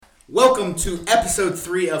Welcome to episode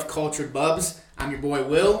 3 of Cultured Bubs. I'm your boy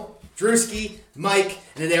Will, Drewski, Mike,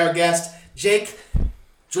 and today our guest, Jake.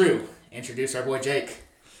 Drew, introduce our boy Jake.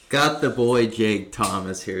 Got the boy Jake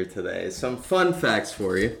Thomas here today. Some fun facts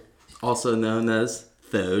for you, also known as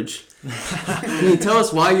Thoge. Can you tell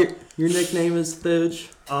us why your nickname is Thoge?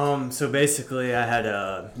 So basically I had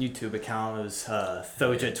a YouTube account. It was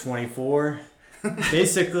Thoja24.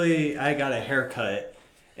 Basically, I got a haircut,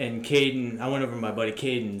 and I went over to my buddy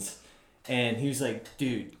Caden's, and he was like,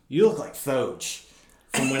 dude, you look like Thoge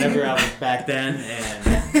from whenever I was back then,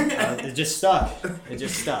 and it just stuck.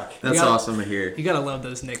 That's awesome to hear. You gotta love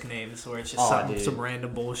those nicknames where it's just some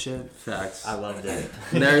random bullshit. Facts. I loved it.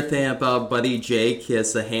 Another thing about buddy Jake, he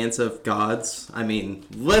has the hands of gods. I mean,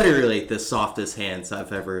 literally the softest hands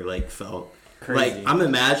I've ever felt. Crazy. I'm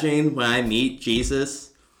imagining when I meet Jesus,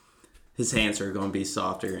 his hands are going to be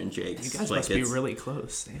softer than Jake's. You guys must be really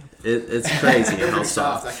close, Sam. It's crazy how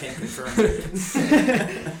soft. I can't confirm.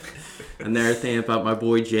 Another thing about my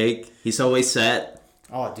boy Jake, he's always set.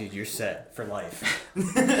 Oh, dude, you're set for life.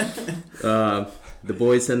 The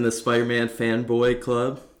boys in the Spider-Man fanboy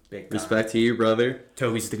club. Big time. Respect to you, brother.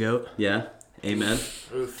 Toby's the GOAT. Yeah. Amen.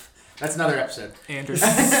 Oof. That's another episode. Andrew.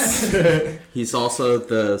 He's also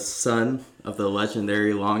the son of the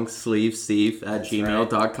legendary long sleeve Steve at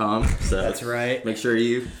gmail.com. So That's right. make sure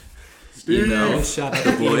you know. Shout out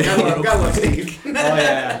the to boy. Gotta love Steve. Oh,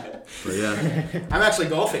 yeah. But yeah. I'm actually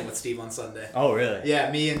golfing with Steve on Sunday. Oh, really? Yeah,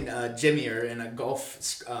 me and Jimmy are in a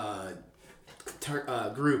golf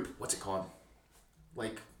group. What's it called?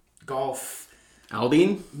 Golf.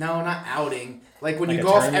 Outing? No, not outing. When Like you a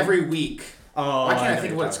golf tournament? every week. Oh, Why can't I know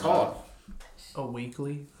think of what what it's you're talking called? A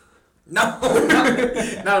weekly. No,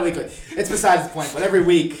 not a weekly. It's besides the point. But every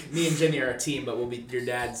week, me and Jimmy are a team. But your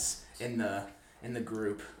dad's in the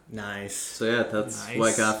group. about. Nice. So yeah, that's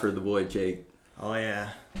what I got for the boy Jake. Oh, yeah.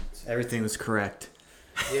 Everything was correct.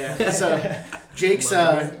 Yeah. So Jake's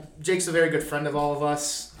a very good friend of all of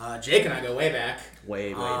us. Jake and I go way back.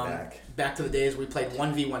 Way back. Back to the days we played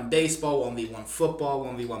 1v1 baseball, 1v1 football,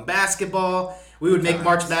 1v1 basketball. We would make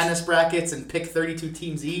March Madness brackets and pick 32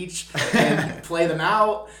 teams each and play them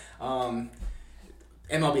out.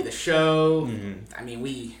 MLB The Show. Mm-hmm. I mean,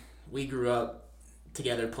 we grew up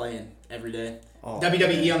together playing every day. Oh,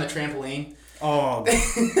 WWE on the trampoline. Oh,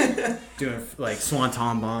 doing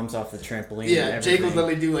swanton bombs off the trampoline. Yeah, and Jake would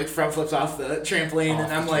everything. literally do front flips off the trampoline,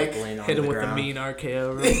 and I'm like, Hit him with the mean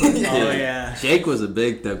RKO real quick. Oh, yeah. Jake was a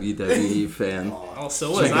big WWE fan. Oh,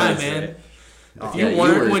 so was I, man. If Yeah, you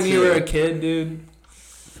weren't were when too. you were a kid, dude.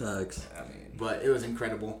 Thugs. but it was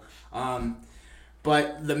incredible.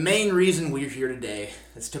 But the main reason we're here today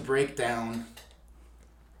is to break down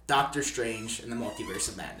Doctor Strange and the Multiverse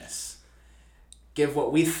of Madness. Give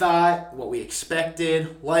what we thought, what we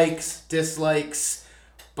expected, likes, dislikes,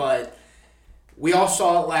 but we all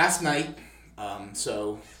saw it last night,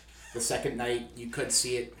 so the second night you could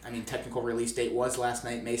see it. I mean, technical release date was last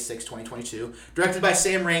night, May 6, 2022. Directed by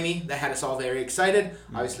Sam Raimi, that had us all very excited.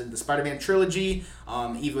 Obviously, the Spider-Man trilogy,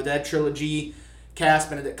 Evil Dead trilogy, cast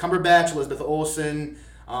Benedict Cumberbatch, Elizabeth Olsen,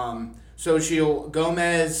 Xochitl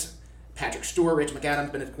Gomez, Patrick Stewart, Rachel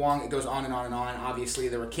McAdams, Benedict Wong. It goes on and on and on. Obviously,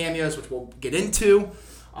 there were cameos, which we'll get into.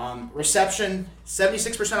 Reception,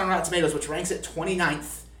 76% on Rotten Tomatoes, which ranks it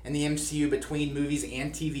 29th in the MCU between movies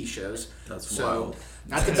and TV shows. That's so, wild.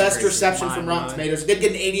 Not the best crazy. reception from Rotten Mind-blowing. Tomatoes. It did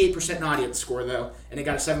get an 88% audience score, though, and it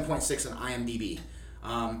got a 7.6 on IMDb.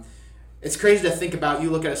 It's crazy to think about.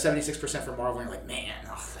 You look at a 76% for Marvel, and you're like, man,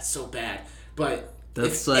 that's so bad. But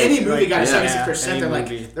That's if any movie got a 76%, any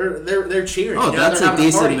they're movie. they're cheering. Oh, you know, that's they're a having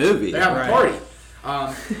decent party. movie. They're having Right. a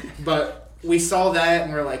party. But we saw that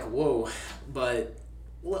and we're like, whoa. But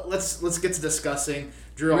let's get to discussing.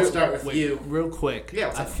 Drew, I'll start with you. Real quick. Yeah,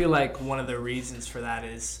 what's I up? feel like one of the reasons for that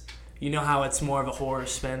is, you know how it's more of a horror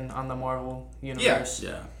spin on the Marvel universe?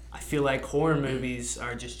 Yeah. I feel like horror movies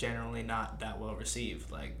are just generally not that well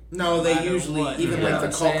received. No, they matter usually, what, even you know the what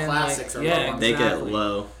I'm cult saying? classics are Yeah, low on They get Exactly.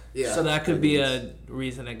 low. Yeah. So that could be a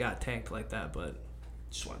reason it got tanked like that, but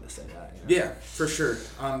just wanted to say that. You know? Yeah, for sure.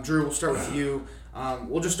 Drew, we'll start with you.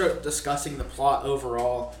 We'll just start discussing the plot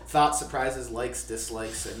overall, thoughts, surprises, likes,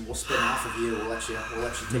 dislikes, and we'll spin off of you. We'll let you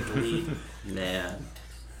take the lead. Man,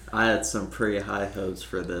 I had some pretty high hopes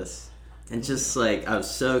for this. And just I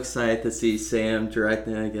was so excited to see Sam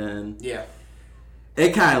directing again. Yeah.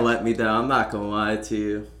 It kind of let me down, I'm not going to lie to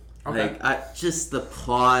you. Okay. Just the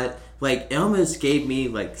plot, it almost gave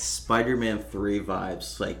me, Spider-Man 3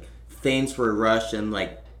 vibes. Things were rushed and,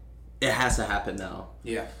 it has to happen now.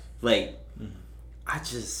 Yeah. The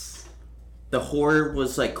horror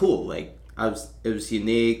was, cool. It was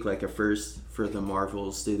unique, a first for the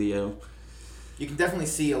Marvel studio. you can definitely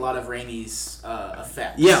see a lot of Raimi's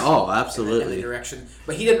effects. Yeah, oh, In the absolutely. direction.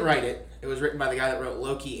 But he didn't write it. It was written by the guy that wrote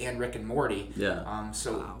Loki and Rick and Morty. Yeah.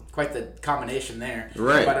 So quite the combination there.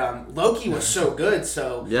 Right. But Loki was so good.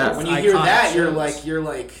 So Yeah. when you hear Iconic that, shows. you're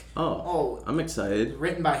like, Oh, I'm excited.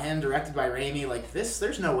 written by him, directed by Raimi. Like this,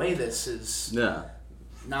 there's no way this is Yeah.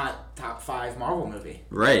 not top 5 Marvel movie.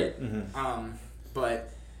 Right.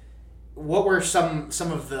 But what were some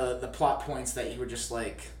of the plot points that you were just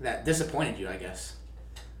like that disappointed you? I guess.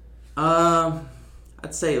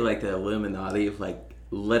 I'd say like the Illuminati, like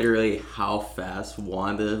literally how fast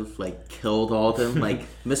Wanda like killed all of them. Like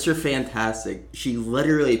Mr. Fantastic, she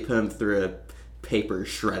literally put him through a paper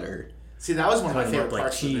shredder. See, that was one of my Cut him favorite up like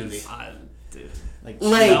parts of the movie. cheese. Dude, Like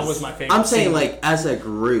that was my favorite I'm saying scene. like as a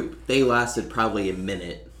group, they lasted probably a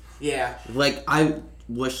minute. Yeah. Like I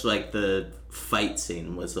wish like the fight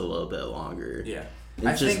scene was a little bit longer. Yeah.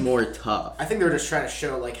 It's just more tough. I think they were just trying to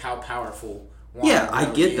show like how powerful. Wanda Yeah, I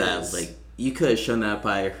really get that. is. Like you could have shown that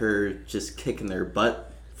by her just kicking their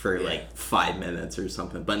butt for Yeah. like 5 minutes or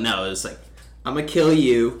something. But no, it was like I'm gonna kill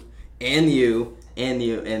you and you and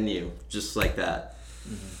you and you, just like that.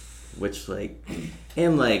 Which like,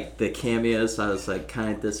 and like the cameos, I was like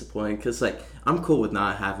kind of disappointed because like I'm cool with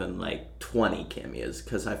not having like 20 cameos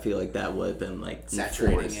because I feel like that would have been like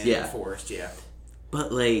saturating enforced. and Yeah. enforced. Yeah.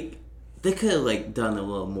 But like they could have like done a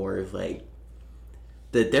little more of like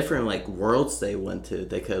the different like worlds they went to.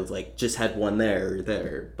 They could have like just had one there or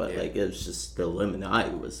there, but Yeah. like it was just the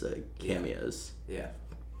Illuminati was the cameos. Yeah.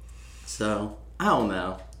 So I don't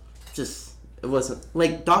know, just it wasn't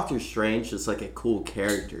like Doctor Strange is like a cool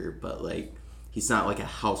character, but like he's not like a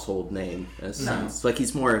household name in a sense. Like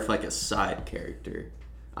he's more of like a side character,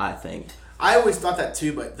 I think. I always thought that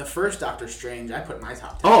too, but the first Doctor Strange, I put in my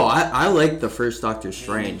top 10. Oh, I like the first Doctor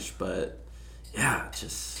Strange, but yeah,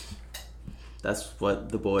 just that's what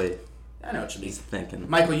the boy I know what you mean. is thinking.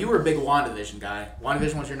 Michael, you were a big WandaVision guy.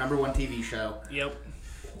 WandaVision was your #1 TV show. Yep.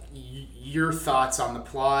 Your thoughts on the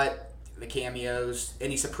plot, the cameos,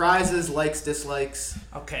 any surprises, likes, dislikes?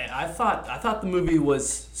 Okay, I thought the movie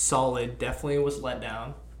was solid. Definitely was let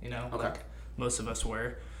down. You know, Okay. like most of us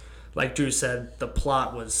were. Like Drew said, the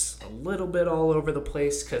plot was a little bit all over the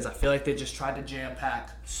place because I feel like they just tried to jam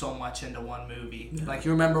pack so much into one movie. Yeah. Like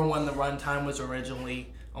you remember when the runtime was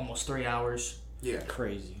originally almost 3 hours. Yeah.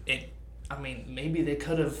 Crazy. I mean, maybe they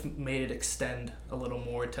could have made it extend a little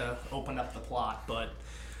more to open up the plot, but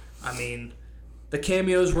I mean, the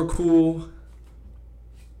cameos were cool.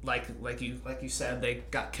 Like you said, they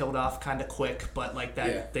got killed off kind of quick, but like that,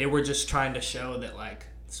 Yeah. they were just trying to show that like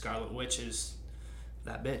Scarlet Witch is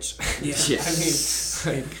that bitch. Yes.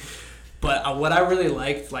 I mean, like, but what I really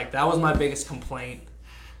liked, like that was my biggest complaint,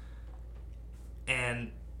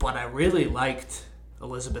 but I really liked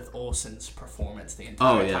Elizabeth Olsen's performance the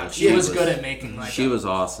entire time. She was good at making like she was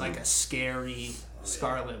awesome. like a scary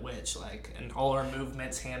Scarlet Witch, like, and all her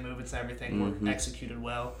movements, hand movements, and everything were executed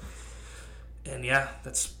well. And yeah,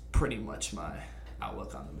 that's pretty much my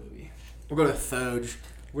outlook on the movie. We'll go to Thoj.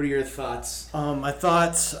 What are your thoughts?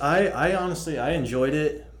 I honestly enjoyed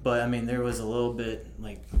it, but I mean there was a little bit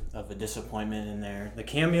like of a disappointment in there. The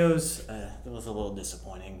cameos, it was a little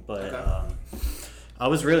disappointing, but I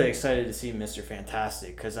was really excited to see Mr.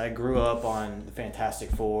 Fantastic because I grew up on the Fantastic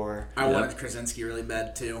Four. I wanted Krasinski really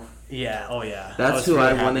bad too. Yeah, oh yeah. That's who really I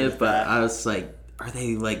happy wanted, with but that. I was like, are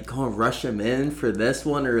they like going to rush him in for this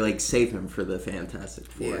one or like save him for the Fantastic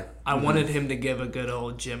Four? Yeah. I wanted him to give a good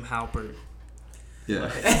old Jim Halpert. Yeah.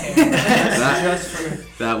 Just for,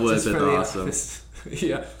 That would have just been for the awesome. office.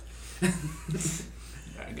 Yeah.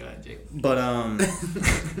 Alright, go ahead, Jake. But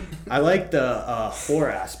I like the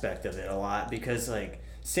horror aspect of it a lot because like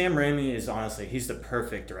Sam Raimi is honestly he's the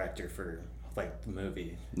perfect director for like the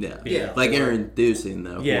movie. Yeah. Yeah. Like introducing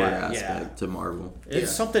the Yeah, horror yeah. aspect to Marvel. It's Yeah.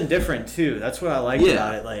 something different too. That's what I like Yeah.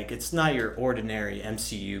 about it. Like it's not your ordinary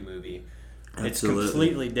MCU movie. Absolutely. It's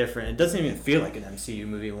completely different. It doesn't even feel like an MCU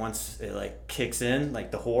movie once it like kicks in,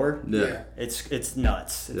 like the horror. Yeah. It's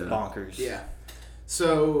nuts. It's Yeah. bonkers. Yeah.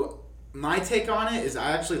 So my take on it is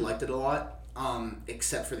I actually liked it a lot,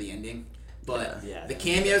 except for the ending. But Yeah, the that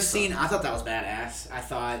cameo was scene, I thought that was badass. I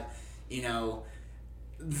thought,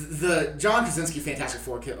 the John Krasinski Fantastic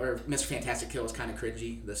Four kill or Mr. Fantastic kill was kind of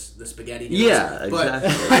cringy. The spaghetti. Deals. Yeah, But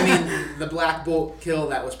exactly. I mean, the Black Bolt kill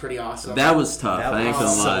that was pretty awesome. That was tough. That I ain't was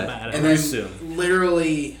gonna so lie. bad. and then gruesome.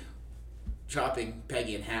 literally chopping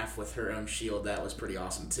Peggy in half with her own shield. That was pretty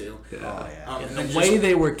awesome too. Oh Yeah. yeah. And The then way just-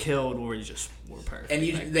 they were killed were perfect. and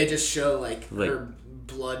they just show like Like- her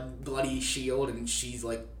bloody shield, and she's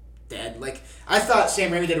like dead. Like I thought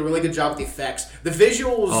Sam Raimi did a really good job with the effects. The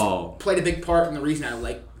visuals Oh. played a big part in the reason I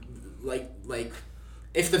like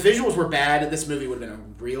if the visuals were bad, this movie would have been a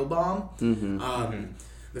real bomb.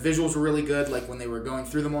 The visuals were really good, like when they were going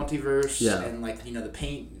through the multiverse and like the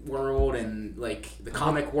paint world and like the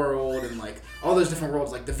comic world and like all those different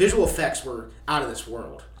worlds. Like the visual effects were out of this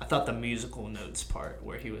world. I thought the musical notes part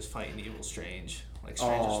where he was fighting Evil Strange, like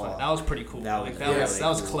that was pretty cool. That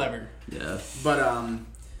was clever. Yeah. But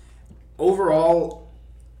overall,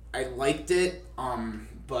 I liked it.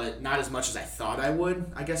 But not as much as I thought I would.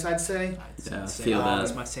 I guess I'd say. That's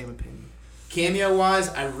my same opinion. Cameo wise,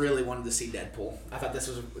 I really wanted to see Deadpool. I thought this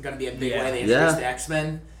was going to be a big way they introduced the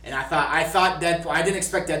X-Men, and I thought Deadpool. I didn't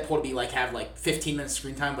expect Deadpool to be have 15 minutes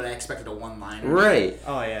screen time, but I expected a one-liner. Right.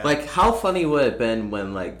 Oh yeah. Like how funny would it have been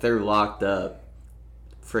when they're locked up,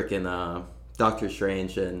 freaking Doctor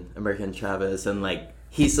Strange and American Chavez, and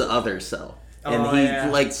he's the other cell,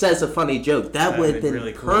 and he says a funny joke. That would have been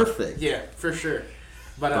really perfect. Cool. Yeah, for sure.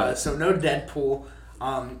 But so no Deadpool.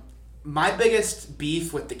 My biggest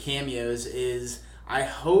beef with the cameos is I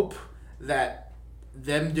hope that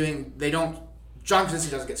John Krasinski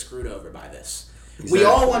doesn't get screwed over by this. Exactly. We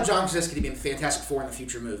all want John Krasinski to be in Fantastic Four in the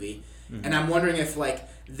future movie, and I'm wondering if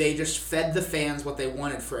they just fed the fans what they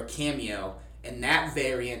wanted for a cameo, and that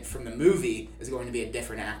variant from the movie is going to be a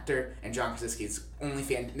different actor, and John Krasinski's only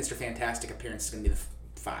Mr. Fantastic appearance is going to be the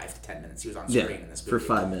 5 to 10 minutes he was on screen in this movie. For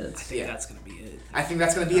 5 minutes. I think that's going to be it. I think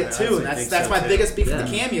that's going to be it too, and that's my biggest beef with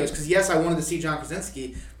the cameos. Because yes, I wanted to see John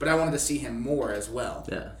Krasinski, but I wanted to see him more as well.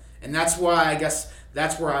 Yeah. And that's why I guess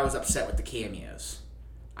that's where I was upset with the cameos.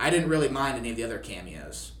 I didn't really mind any of the other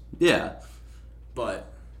cameos. Yeah.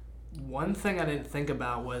 But one thing I didn't think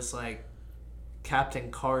about was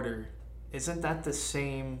Captain Carter. Isn't that the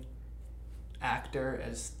same actor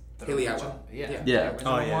as the original? Yeah. The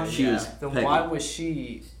original one? She was. Then why was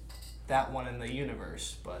she that one in the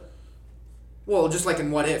universe? But well, just like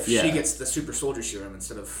in What If, she gets the super soldier serum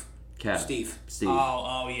instead of Steve.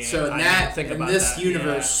 Oh yeah. So in this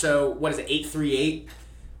universe, so what is it? 838.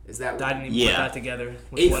 Is that? I didn't even put that together.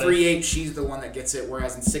 838. She's the one that gets it,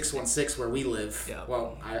 whereas in 616, where we live,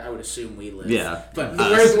 well, I would assume we live. Yeah. But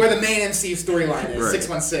where the main MCU storyline is, right.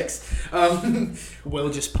 616. Will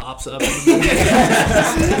just pops up. In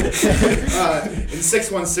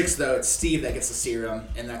 616, though, it's Steve that gets the serum,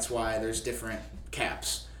 and that's why there's different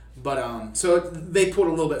caps. But so they pulled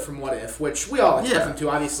a little bit from What If, which we all expect them to.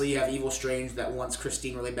 Obviously, you have Evil Strange that wants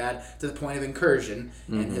Christine really bad to the point of incursion,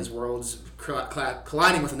 and his world's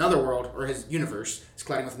colliding with another world, or his universe is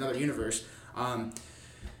colliding with another universe.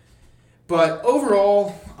 But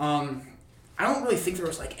overall, I don't really think there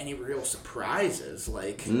was any real surprises.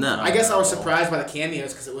 No. I guess I was surprised by the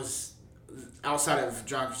cameos because it was outside of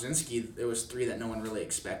John Krasinski. There was 3 that no one really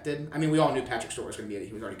expected. I mean, we all knew Patrick Stewart was going to be it.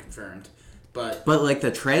 He was already confirmed. But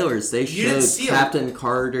the trailers, they showed Captain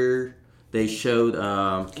Carter. They showed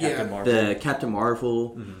Captain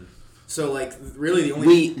Marvel. Mm-hmm. So really the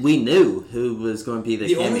only we knew who was going to be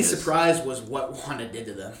the only surprise was what Wanda did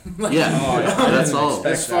to them. That's all.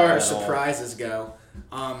 As far as surprises go,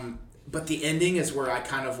 but the ending is where I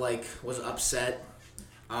kind of was upset.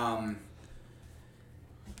 I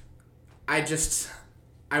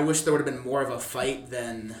wish there would have been more of a fight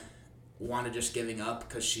than Wanda just giving up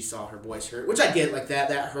because she saw her boys hurt, which I get,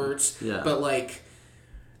 that hurts. Yeah. But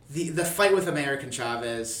the fight with America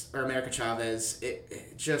Chavez,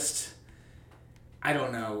 it just, I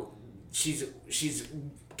don't know. She's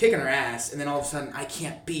kicking her ass, and then all of a sudden, I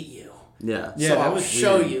can't beat you. Yeah. So I'll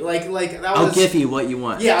show you. That was. I'll give you what you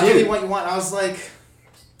want. Yeah, I'll give you what you want. I was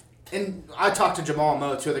and I talked to Jamal and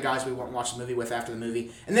Mo, 2 other guys we went and watched the movie with after the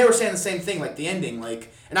movie, and they were saying the same thing, the ending,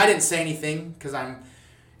 and I didn't say anything because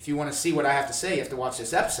if you want to see what I have to say, you have to watch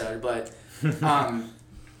this episode. But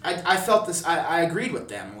I felt this. I agreed with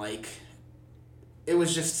them. It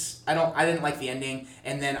was just I didn't like the ending.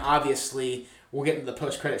 And then obviously we'll get into the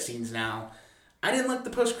post-credit scenes now. I didn't like the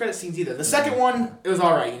post-credit scenes either. The second one, it was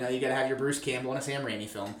all right. You got to have your Bruce Campbell in a Sam Raimi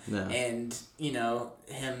film, and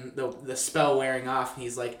him the spell wearing off. And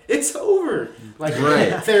he's like, "It's over,"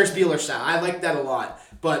 right. Ferris Bueller style. I like that a lot.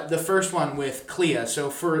 But the first one with Clea. So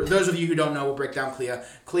for those of you who don't know, we'll break down Clea.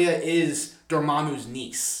 Clea is Dormammu's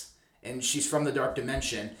niece, and she's from the Dark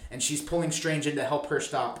Dimension, and she's pulling Strange in to help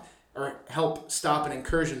stop an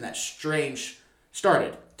incursion that Strange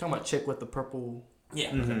started. Talking about chick with the purple. Yeah.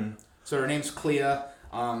 Mm-hmm. So her name's Clea,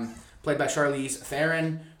 played by Charlize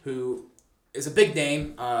Theron, who is a big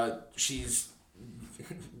name. She's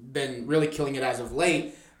been really killing it as of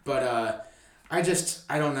late, but I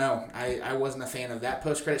don't know. I wasn't a fan of that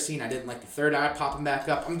post-credit scene. I didn't like the third eye popping back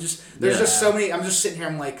up. There's just so many. I'm just sitting here.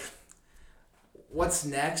 I'm like, what's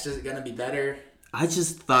next? Is it going to be better? I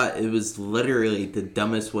just thought it was literally the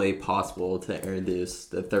dumbest way possible to introduce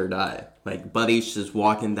the third eye. Like, Buddy's just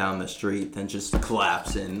walking down the street, then just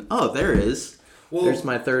collapse, and there it is. Well, there's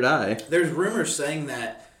my third eye. There's rumors saying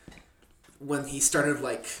that when he started,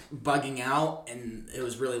 like, bugging out and it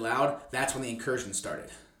was really loud, that's when the incursion started.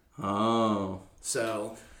 Oh.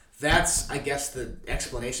 So, that's, I guess, the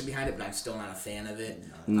explanation behind it, but I'm still not a fan of it.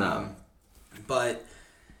 No. But...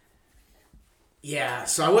 yeah,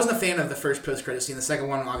 so I wasn't a fan of the first post-credit scene. The second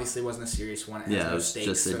one obviously wasn't a serious one. It has no stakes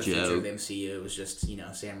just for a the future of joke. the MCU. It was just,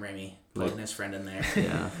 Sam Raimi putting his friend in there.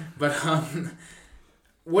 Yeah. But,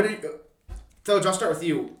 Phil, I'll start with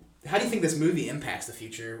you. How do you think this movie impacts the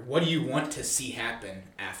future? What do you want to see happen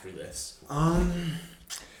after this?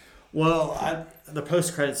 Well, the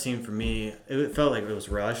post-credit scene for me, it felt like it was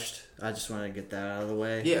rushed. I just wanted to get that out of the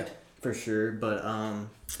way. Yeah. For sure, but,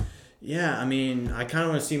 yeah, I mean, I kind of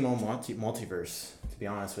want to see more multiverse, to be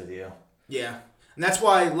honest with you. Yeah. And that's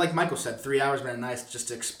why, like Michael said, 3 hours been nice just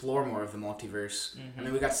to explore more of the multiverse. Mm-hmm. I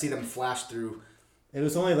mean, we got to see them flash through. It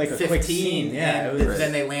was only like a 15, quick scene. Yeah. And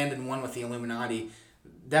then they land in one with the Illuminati.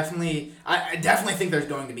 Definitely, I definitely think there's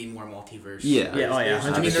going to be more multiverse. Yeah. Yeah,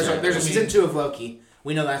 100%. I mean, there's a season 2 of Loki.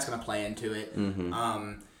 We know that's going to play into it.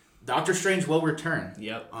 Mm-hmm. Doctor Strange will return.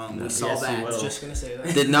 Yep. We saw that. I was just going to say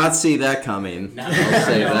that. Did not see that coming. No, I'll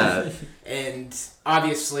say that. And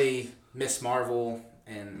obviously, Miss Marvel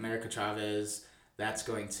and America Chavez, that's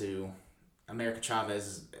going to... America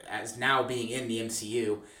Chavez, as now being in the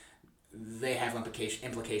MCU, they have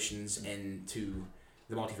implications into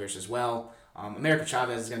the multiverse as well. America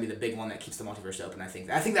Chavez is going to be the big one that keeps the multiverse open, I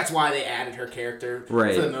think. I think that's why they added her character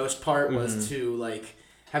for the most part, was to, like...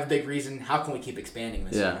 have a big reason. How can we keep expanding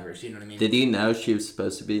this universe? You know what I mean? Did you know she was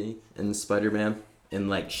supposed to be in Spider-Man? And,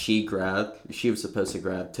 like, she was supposed to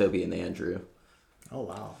grab Toby and Andrew. Oh,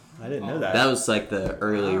 wow. I didn't know that. That was, like, the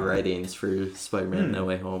early writings for Spider-Man No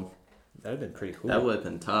Way Home. That would have been pretty cool. That would have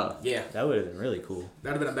been tough. Yeah. That would have been really cool.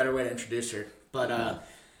 That would have been a better way to introduce her. But,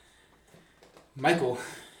 Michael,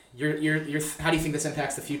 you're how do you think this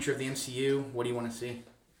impacts the future of the MCU? What do you want to see?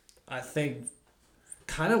 I think...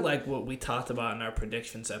 kind of like what we talked about in our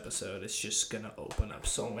predictions episode, it's just going to open up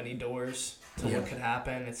so many doors to what could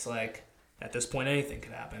happen. It's like, at this point, anything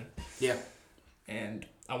could happen. Yeah. And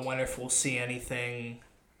I wonder if we'll see any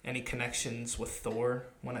connections with Thor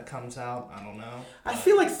when it comes out. I don't know. I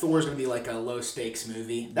feel like Thor's going to be like a low-stakes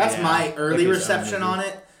movie. That's my early reception on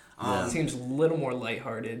it. It seems a little more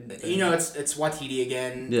lighthearted. It's Watiti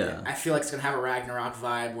again. Yeah. I feel like it's going to have a Ragnarok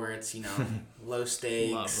vibe where it's, low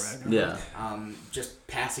stakes. Love Ragnarok. Yeah. Just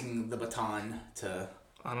passing the baton to...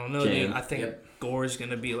 I don't know, dude. I think Gore's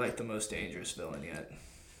going to be like the most dangerous villain yet.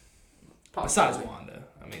 Possibly. Besides Wanda.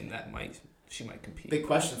 I mean, she might compete. Big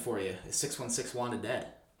question for you. Is 616 Wanda dead?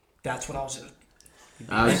 That's what I was...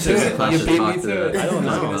 I was just about you to beat talk me to through it. I don't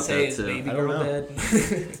know. I was going to about say, that is too. Baby Girl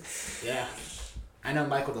dead? Yeah. I know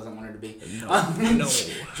Michael doesn't want her to be. No.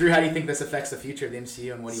 Drew, how do you think this affects the future of the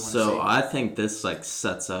MCU, and what do you want to see? So I think this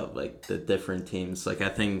sets up the different teams. I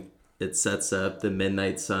think it sets up the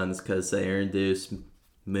Midnight Suns because they introduced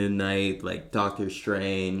Moon Knight, Doctor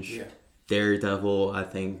Strange, Daredevil. I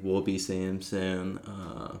think we'll be seeing him soon.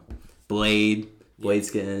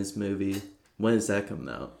 Blade's getting his movie. When is that coming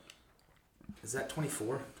out? Is that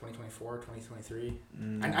 2024, 2023?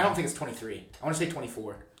 I don't think it's 23. I want to say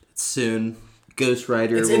 24. It's soon. Ghost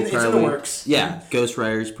Rider it's will in probably... the works. Yeah, Ghost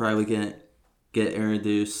Rider's probably going to get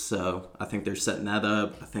introduced, so I think they're setting that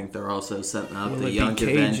up. I think they're also setting up the Young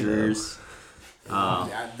Avengers.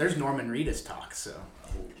 There's Norman Reedus talk, so...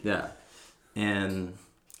 Yeah. And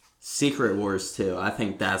Secret Wars, too. I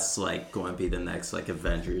think that's, going to be the next,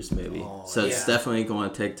 Avengers movie. It's definitely going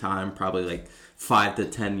to take time, probably, 5 to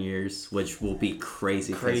 10 years, which will be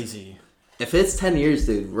crazy. If it's 10 years,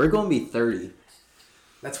 dude, we're going to be 30.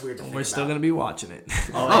 That's weird to think We're still going to be watching it.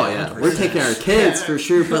 Oh yeah. We're taking our kids for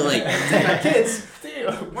sure, but taking our kids, dude,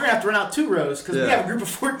 we're going to have to run out 2 rows because we have a group of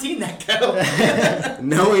 14 that go.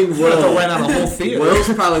 Knowing Will, rent out a whole theater. Will's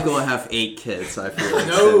probably going to have 8 kids, I feel like.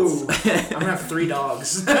 No. I'm going to have 3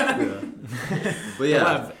 dogs. But yeah.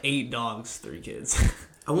 I'll have 8 dogs, 3 kids.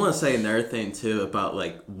 I want to say another thing too about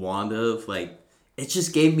Wanda, it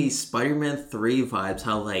just gave me Spider-Man 3 vibes,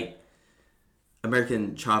 how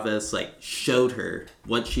American Chavez showed her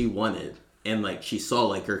what she wanted, and she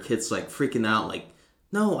saw her kids freaking out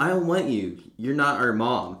no, I don't want you, you're not our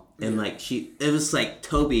mom, and it was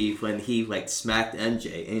Toby when he smacked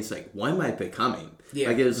MJ and he's what am I becoming?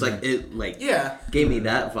 It was it gave me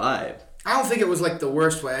that vibe. I don't think it was the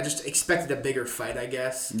worst way. I just expected a bigger fight, I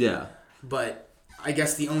guess. Yeah, but I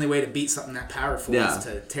guess the only way to beat something that powerful is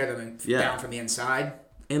to tear them down from the inside.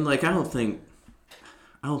 And I don't think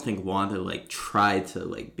I don't think Wanda like tried to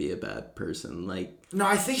like be a bad person. Like No,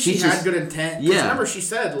 I think She she just- had good intent. 'Cause Yeah. Remember, she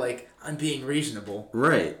said like, "I'm being reasonable,"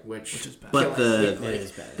 right, which is bad. but It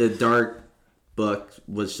is bad. the dark book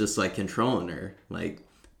was just like controlling her. Like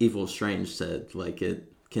Evil Strange said, like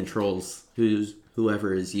it controls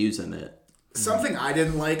whoever is using it. Something I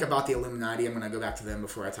didn't like about the Illuminati, I'm going to go back to them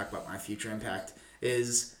before I talk about my future impact,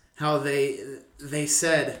 is how they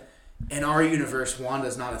said, in our universe,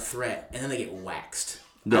 Wanda's not a threat, and then they get waxed.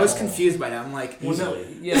 I was confused by that. I'm like, Well, no,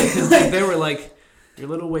 yeah, because they were like, your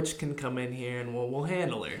little witch can come in here and we'll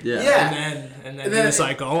handle her. Yeah. Yeah. And then he was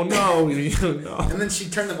like, oh no, no. and then she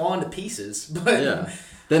turned them all into pieces. But Yeah.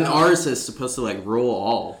 Then ours is supposed to like rule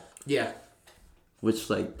all, yeah, which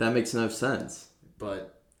like that makes no sense.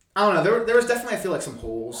 but I don't know. There was definitely, I feel like, some I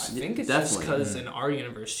holes. think it's just because in our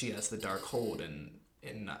universe she has the dark hold, and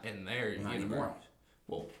in their Not universe, anymore.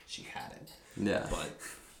 well, she had it, Yeah. but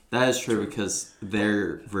That is true because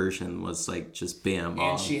their version was like just being a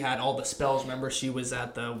mom. and she had all the spells. Remember, she was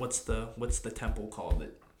at the what's the temple called?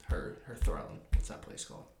 Her throne. What's that place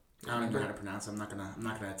called? I don't even know how to pronounce it. I'm not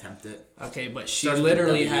gonna attempt it. Okay, but she Starts with a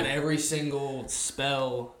literally W. had every single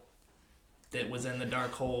spell that was in the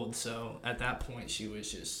dark hold. So at that point, she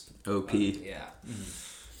was just OP. yeah,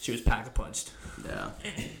 she was pack-a-punched. Yeah.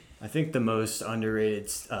 I think the most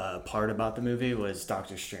underrated part about the movie was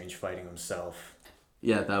Doctor Strange fighting himself.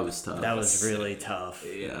 Yeah, that was tough. That was really tough.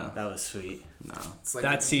 Yeah. That was sweet. No. It's like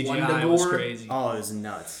That CGI was crazy. Oh, it was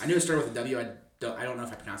nuts. I knew it started with a W. I don't know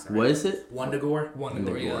if I pronounced it right. What is it? Wundagore.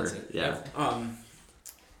 Wundagore, yeah, that's it. Yeah.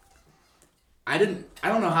 I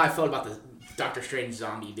don't know how I felt about the Doctor Strange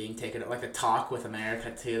zombie being taken, like the talk with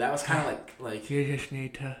America too. That was kind of like You just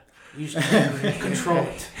need to. you just control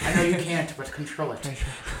it. I know you can't, but control it.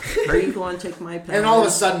 Are you going to take my pen? And all of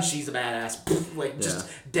a sudden she's a badass. Like just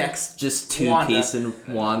Dex. Just Wanda.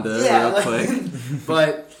 two-piecing Wanda Yeah, real like, quick.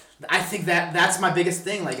 But I think that's my biggest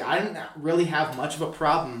thing. Like I didn't really have much of a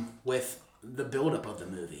problem with the buildup of the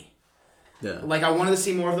movie. Yeah. Like I wanted to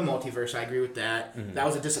see more of the multiverse. I agree with that. That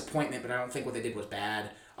was a disappointment, but I don't think what they did was bad.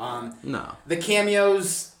 No. The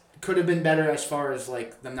cameos could have been better as far as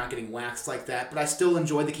like them not getting waxed like that, but I still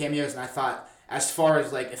enjoyed the cameos, and I thought as far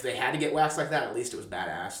as like if they had to get waxed like that, at least it was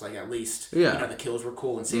badass. Like at least you know the kills were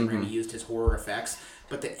cool, and Sam Raimi used his horror effects.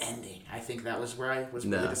 But the ending, I think that was where I was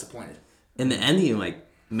really disappointed. And the ending like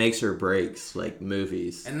makes or breaks like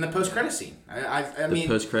movies. And the post credit scene, I The mean,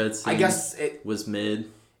 post-credits scene I guess it was mid.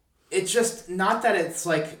 it's just not that it's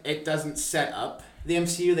like it doesn't set up the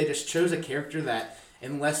MCU. They just chose a character that,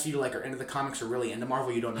 unless you like are into the comics or really into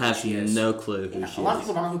Marvel, you don't know Have who she is. no clue who Yeah, she a lot of is.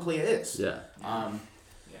 people don't know who Clea is. Yeah,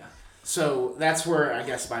 So that's where I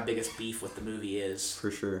guess my biggest beef with the movie is. for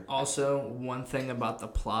sure. Also, one thing about the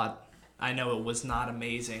plot, I know it was not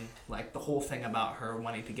amazing. Like the whole thing about her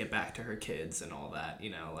wanting to get back to her kids and all that,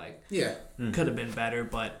 like Yeah. could have been better,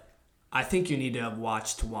 but I think you need to have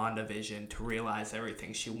watched WandaVision to realize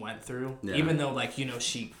everything she went through. Yeah. Even though,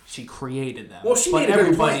 she created them. Well, she but made a good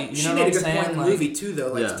everybody, point. you She know made a what good I'm point saying? in the movie too,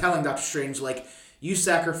 though. Like Yeah. telling Doctor Strange, like, you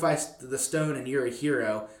sacrificed the stone and you're a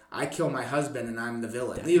hero. I kill my husband and I'm the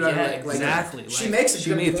villain. You know, Yeah, like, exactly. She Like, makes a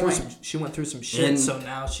good made point. through she went through some shit, And- so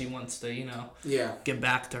now she wants to, Yeah. get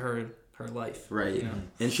back to her life. Right.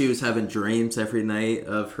 And she was having dreams every night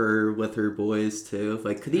of her with her boys too.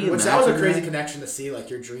 Like, could you Which imagine that was a crazy connection to see.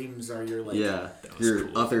 Like, your dreams are your like. Yeah. That was Your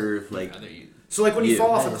cool. other like. So like when you Yeah.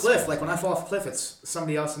 fall off a That is cliff, cool. like when I fall off a cliff, it's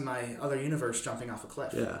somebody else in my other universe jumping off a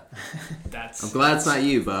cliff. Yeah. That's I'm glad it's not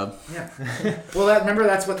you, Bob. Yeah. Well, remember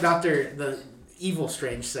that's what the Evil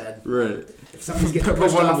Strange said. Right. If somebody's getting Remember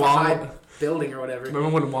pushed when off a Wong- high building or whatever. Remember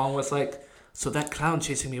when Wong was like, "So that clown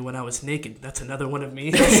chasing me when I was naked, that's another one of me."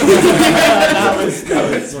 That was one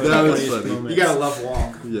of the That was funniest funny. You moments. gotta love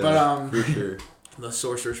Wong. Yeah. But for sure. the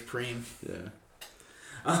Sorcerer's Supreme. Yeah.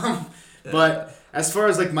 But as far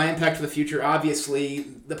as like my impact for the future, obviously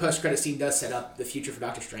the post-credit scene does set up the future for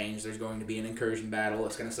Doctor Strange. There's going to be an incursion battle.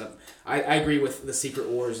 It's gonna stuff. I agree with the Secret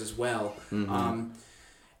Wars as well.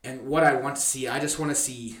 And what I want to see, I just want to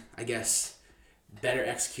see, I guess, better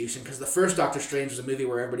execution. Because the first Doctor Strange was a movie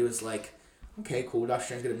where everybody was like, okay, cool, Doctor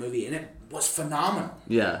Strange did a movie, and it was phenomenal.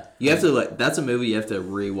 Yeah. You have to like. That's a movie you have to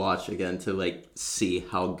rewatch again to like see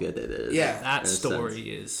how good it is. Yeah. That in a story sense.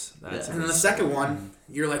 is that's And then the second one,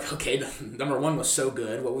 you're like, okay, number one was so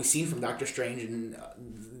good. What we've seen from Doctor Strange and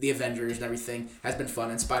the Avengers and everything has been fun,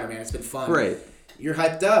 and Spider-Man, it's been fun. Right. You're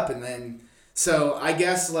hyped up, and then... So, I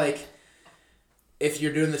guess, like, if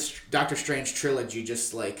you're doing this Doctor Strange trilogy,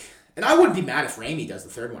 just, like... And I wouldn't be mad if Raimi does the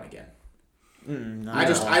third one again.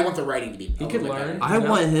 I want the writing to be He could learn. I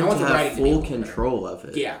want him I want to the have writing to be full better. control of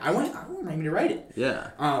it. Yeah, I want Raimi to write it. Yeah.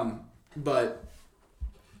 But...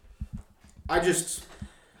 I just...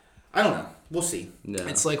 I don't know. We'll see. Yeah.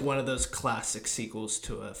 It's like one of those classic sequels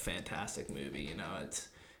to a fantastic movie. You know, it's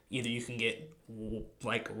either you can get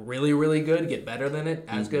like really, really good, get better than it,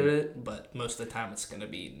 as good at it, but most of the time it's going to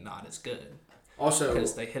be not as good. Also,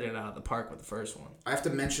 because they hit it out of the park with the first one. I have to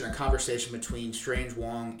mention a conversation between Strange,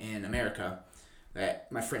 Wong, and America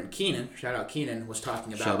that my friend Keenan, shout out Keenan, was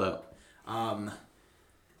talking about. Shout out.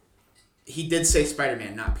 He did say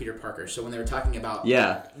Spider-Man, not Peter Parker. So when they were talking about when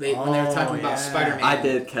they were talking about Spider-Man, I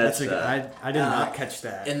did catch that. I did not catch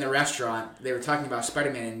that. In the restaurant, they were talking about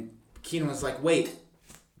Spider-Man, and Keenan was like, "Wait,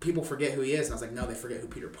 people forget who he is." And I was like, "No, they forget who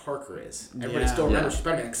Peter Parker is. Everybody still remembers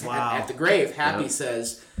Spider-Man." Because at the grave, Happy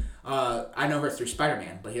says, "I know her through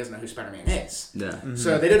Spider-Man," but he doesn't know who Spider-Man is. Yeah. Mm-hmm.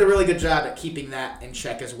 So they did a really good job at keeping that in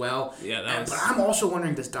check as well. Yeah, But I'm also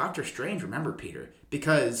wondering, does Doctor Strange remember Peter?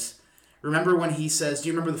 Because remember when he says, "Do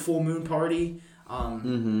you remember the full moon party?"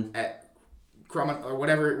 At or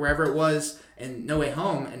whatever, wherever it was, in No Way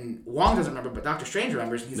Home, and Wong doesn't remember, but Doctor Strange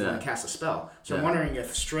remembers, and he's the one that casts a spell. So I'm wondering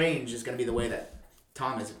if Strange is going to be the way that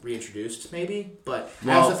Tom is reintroduced, maybe. But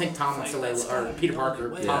I also think Tom wants to lay low, or Peter Parker,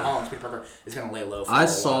 Tom Holland's Peter Parker is going to lay low. For I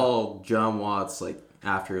saw John Watts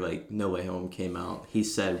after No Way Home came out. He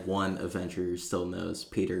said one Avenger still knows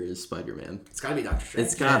Peter is Spider-Man. It's got to be Doctor Strange.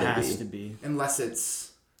 It's got to be, unless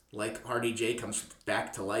it's like RDJ comes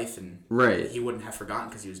back to life and he wouldn't have forgotten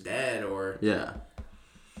because he was dead, or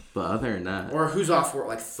But other than that, or who's off world?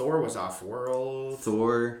 Like Thor was off world.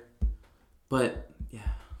 But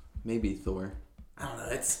maybe Thor. I don't know.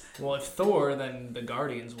 If Thor, then the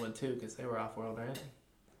Guardians would too, because they were off world, right?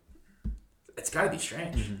 It's got to be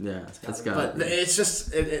Strange. Yeah, it's got. But it's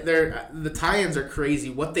just the tie-ins are crazy.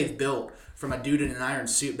 What they've built from a dude in an iron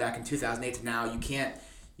suit back in 2008 to now,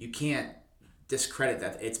 you can't discredit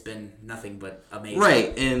that it's been nothing but amazing.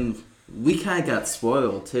 Right, and we kind of got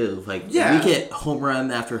spoiled too. We get home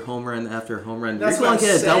run after home run after home run. You're going to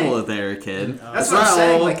get a double there, kid. That's what I'm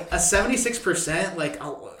saying. Like a 76%, like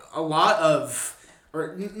a lot of.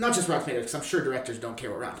 Or not just Rotten Tomatoes, because I'm sure directors don't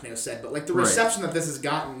care what Rotten Tomatoes said, but the reception that this has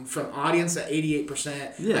gotten from audience at 88%,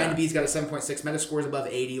 IMDb's got a 7.6, Metascore's above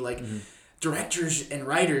 80. Directors and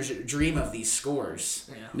writers dream of these scores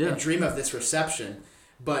and dream of this reception.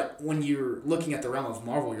 But when you're looking at the realm of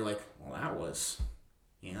Marvel, you're like, well, that was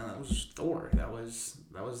Thor. That was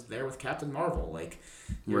there with Captain Marvel.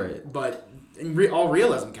 But in all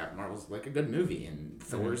realism, Captain Marvel's a good movie, and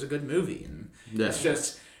Thor's a good movie, and it's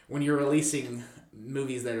just when you're releasing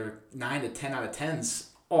movies that are 9 to 10 out of 10s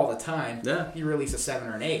all the time, you release a 7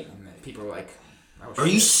 or an 8, and people are like, "Are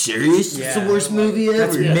you serious? It's the worst movie ever."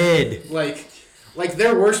 That's mid. Like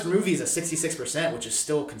their worst movie is a 66%, which is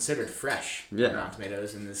still considered fresh on Rotten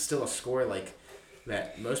Tomatoes, and is still a score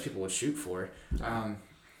that most people would shoot for.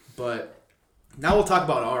 But now we'll talk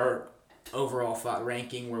about our overall thought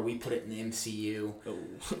ranking, where we put it in the MCU.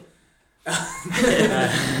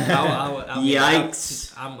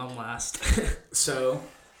 Yikes! I'm last. So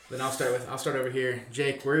then I'll start over here.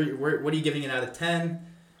 Jake, where what are you giving it out of 10?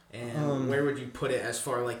 And where would you put it as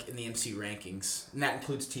far in the MCU rankings? And that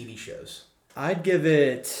includes TV shows. I'd give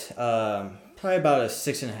it probably about a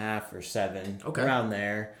 6.5 or 7, around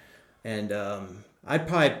there, and I'd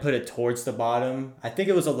probably put it towards the bottom. I think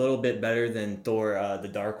it was a little bit better than Thor: The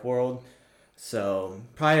Dark World, so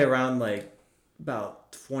probably around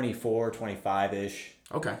about 24, 25-ish.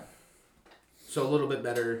 Okay. So a little bit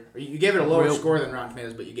better. You gave it a lower score than Rotten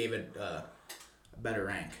Tomatoes, but you gave it a better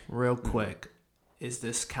rank. Real quick, is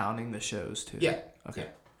this counting the shows too? Yeah. Okay. Yeah.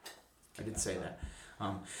 I did say that.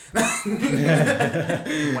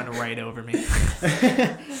 Went right over me.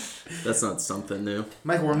 That's not something new.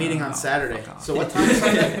 Michael, we're meeting on Saturday. So what time is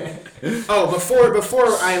Sunday? Oh, before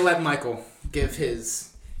I let Michael give his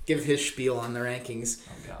spiel on the rankings,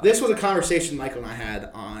 this was a conversation Michael and I had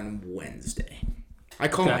on Wednesday. I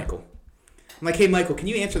called Michael. I'm like, "Hey, Michael, can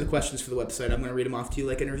you answer the questions for the website? I'm going to read them off to you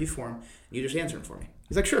like interview form. You just answer them for me."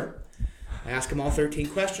 He's like, "Sure." I ask him all 13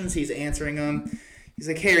 questions. He's answering them. He's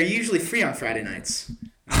like, "Hey, are you usually free on Friday nights?"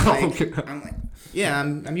 I'm like, "Yeah,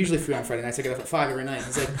 I'm usually free on Friday nights. I get up at 5 every night."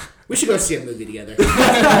 He's like, "We should go see a movie together."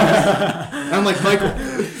 I'm like, "Michael,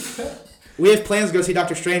 we have plans to go see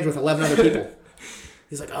Doctor Strange with 11 other people."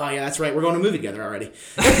 He's like, "Oh yeah, that's right. We're going to a movie together already."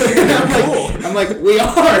 I'm like, "We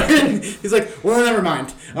are." He's like, "Well, never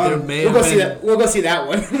mind. We'll go see that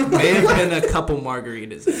one." May have been a couple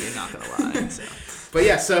margaritas in me, not gonna lie. So. But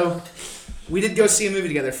yeah, so we did go see a movie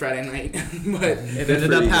together Friday night, but it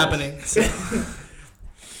ended up happening. So.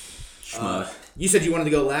 You said you wanted to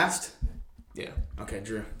go last? Yeah. Okay,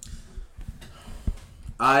 Drew.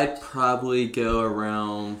 I'd probably go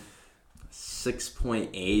around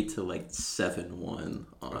 6.8 to 7.1.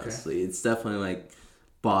 Honestly, it's definitely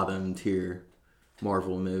bottom tier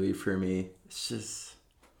Marvel movie for me. It's just,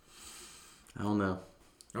 I don't know.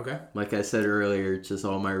 Okay. Like I said earlier, just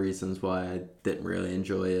all my reasons why I didn't really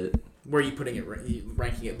enjoy it. Where are you putting it?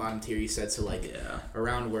 Ranking it bottom tier? You said so, like Yeah.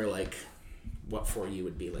 around where like what for you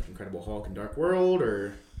would be like Incredible Hulk and Dark World,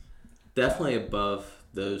 or Definitely above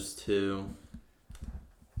those two.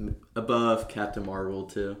 Above Captain Marvel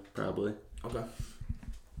too, probably. okay.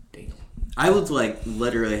 Damn. I would like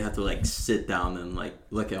literally have to like sit down and like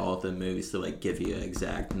look at all of the movies to like give you an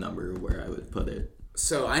exact number where I would put it.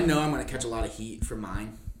 So I know I'm gonna catch a lot of heat for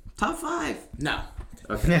mine. Top 5. No,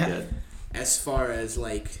 Okay, good. as far as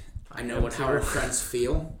like I know am how too. our friends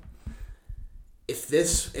feel. If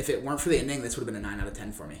it weren't for the ending, this would have been a 9 out of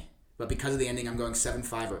 10 for me. But because of the ending, I'm going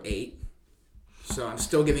 7.5 or 8. So I'm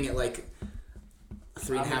still giving it like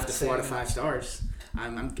 3.5 to 4 out of 5 stars.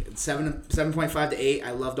 I'm 7.5 to 8.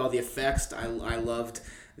 I loved all the effects. I loved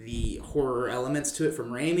the horror elements to it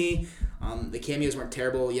from Raimi. The cameos weren't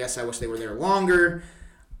terrible. Yes, I wish they were there longer.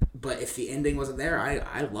 But if the ending wasn't there,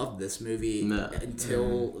 I loved this movie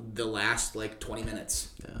until the last like 20 minutes.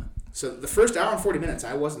 Yeah. So the first hour and 40 minutes,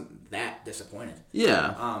 I wasn't that disappointed.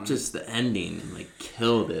 Yeah. Just the ending like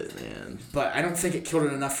killed it, man. But I don't think it killed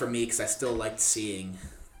it enough for me because I still liked seeing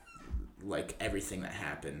like everything that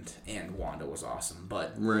happened, and Wanda was awesome.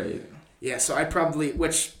 But Right. yeah, so I'd probably,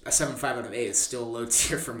 which a 7.5 out of 8 is still low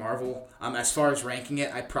tier for Marvel. As far as ranking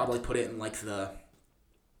it, I'd probably put it in like the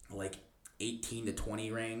 18 to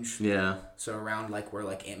 20 range. Yeah. So around like where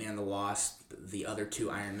like Ant-Man and the Wasp, the other 2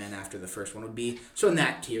 Iron Men after the first one would be. So in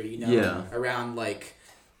that tier, you know, Yeah. around like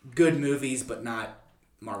good movies but not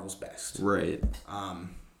Marvel's best. Right.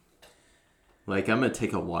 Like I'm gonna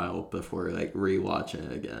take a while before like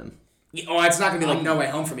rewatching it again. Oh, it's not gonna be like No Way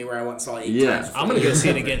Home for me where I went and saw it 8 Yeah. times. I'm gonna go see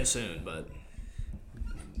it again soon, but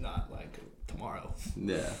not like tomorrow.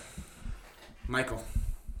 Yeah. Michael.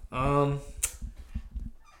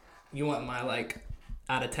 You want my like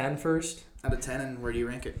out of 10 first? Out of 10, and where do you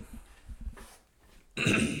rank it?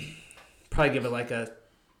 Probably give it like a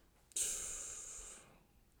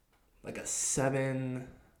 7,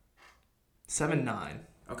 9,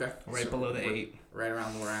 Okay. right So below the we're 8. Right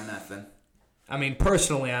around where I'm at then. I mean,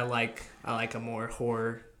 personally, I like a more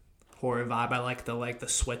horror vibe. I like the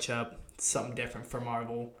switch up, something different for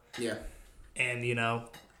Marvel. Yeah. And you know,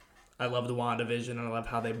 I love the WandaVision. I love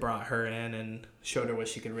how they brought her in and showed her what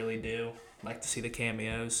she could really do. Like to see the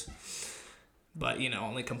cameos. But you know,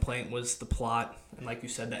 only complaint was the plot and like you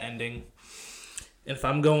said, the ending. If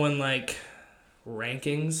I'm going like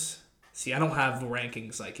rankings, see, I don't have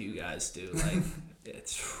rankings like you guys do. Like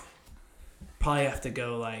it's probably have to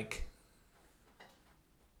go like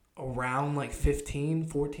around like 15,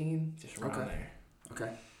 14, just around Okay. there.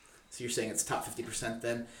 Okay. So you're saying it's top 50%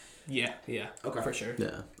 then? Yeah, Okay. for sure.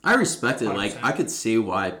 Yeah. I respect it. Like 100%. I could see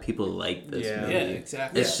why people like this Yeah. movie. Yeah,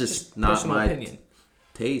 exactly. It's Yeah, just not personal my opinion.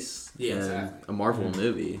 taste. Yeah, in exactly. a Marvel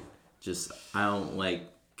movie. Just I don't like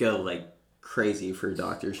go like crazy for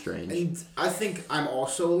Doctor Strange. And I think I'm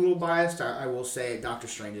also a little biased. I will say Doctor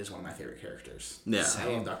Strange is one of my favorite characters. Yeah. I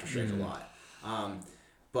love Doctor Strange a lot.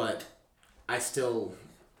 But I still,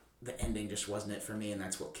 the ending just wasn't it for me, and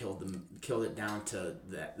that's what killed it down to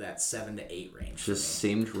that 7 to 8 range. Just for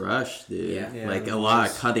seemed rushed, dude. Yeah. Yeah, like it a lot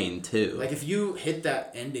of was. cutting too. me. Like if you hit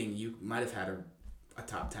that ending, you might have had a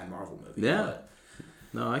top 10 Marvel movie. Yeah.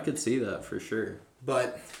 No, I could see that for sure.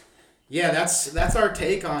 But yeah, that's our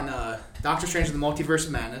take on Doctor Strange and the Multiverse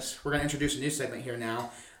of Madness. We're gonna introduce a new segment here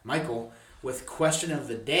now, Michael, with question of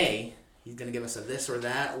the day. He's gonna give us a this or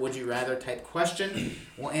that, would you rather type question.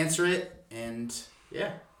 We'll answer it, and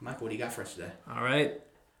yeah, Michael, what do you got for us today? All right.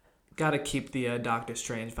 Got to keep the Doctor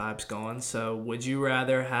Strange vibes going. So, would you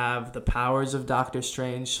rather have the powers of Doctor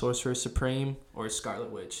Strange, Sorcerer Supreme, or Scarlet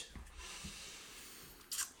Witch?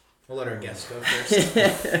 We'll let our guests go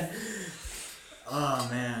first. Oh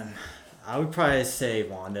man, I would probably say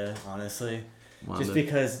Wanda, honestly, Wanda. just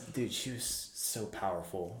because, dude, she was so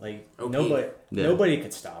powerful. Like OP. nobody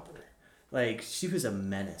could stop her. Like she was a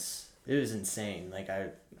menace. It was insane. Like I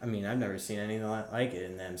mean, I've never seen anything like it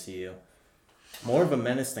in the MCU. More of a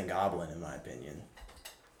menace than Goblin, in my opinion.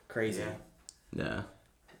 Crazy. Yeah. Yeah.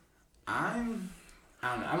 I don't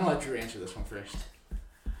know. I'm gonna let Drew answer this one first.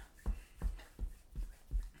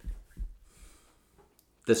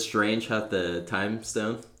 Does Strange have the time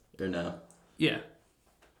stone or no? Yeah.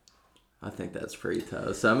 I think that's pretty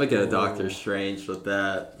tough. So I'm gonna go Doctor Strange with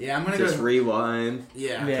that. Yeah, I'm gonna Just go. rewind.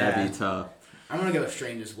 Yeah, Yeah. That'd be tough. I'm gonna go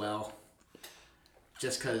Strange as well.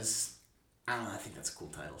 Just because I don't know. I think that's a cool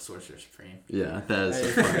title, Sorcerer Supreme. Yeah, that is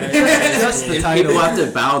Hey, so funny. That's the If title. people have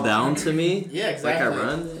to bow down to me, Yeah, exactly. like I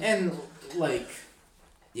run. And like,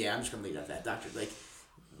 yeah, I'm just gonna leave it at that. Doctor, like,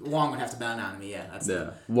 Wong would have to bow down to me. Yeah, that's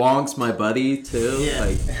Wong's my buddy too. Yeah.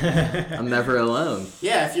 Like I'm never alone.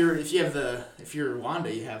 Yeah, if you're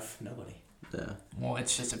Wanda, you have nobody. Yeah. Well,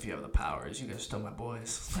 it's just if you have the powers. You guys are still my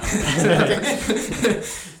boys. Damn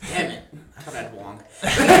it! I thought I had Wong.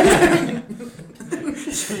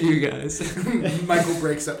 You guys. Michael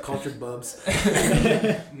breaks up cultured bubs.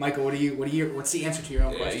 Michael, what's the answer to your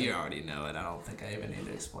own question? You already know it. I don't think I even need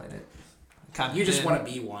to explain it. You just want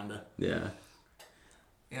to be Wanda. Yeah.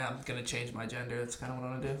 Yeah, I'm gonna change my gender. That's kind of what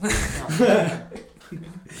I want to do.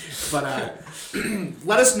 But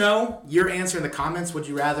let us know your answer in the comments. Would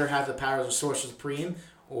you rather have the powers of Sorcerer Supreme,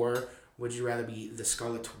 or would you rather be the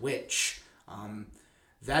Scarlet Witch?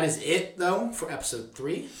 That is it, though, for episode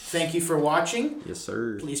 3. Thank you for watching. Yes,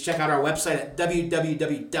 sir. Please check out our website at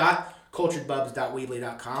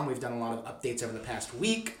www.culturedbubs.weebly.com. We've done a lot of updates over the past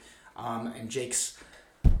week, and Jake's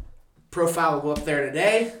profile will go up there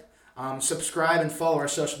today. Subscribe and follow our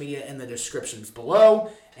social media in the descriptions below,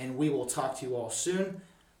 and we will talk to you all soon.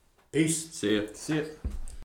 Peace. See ya. See it.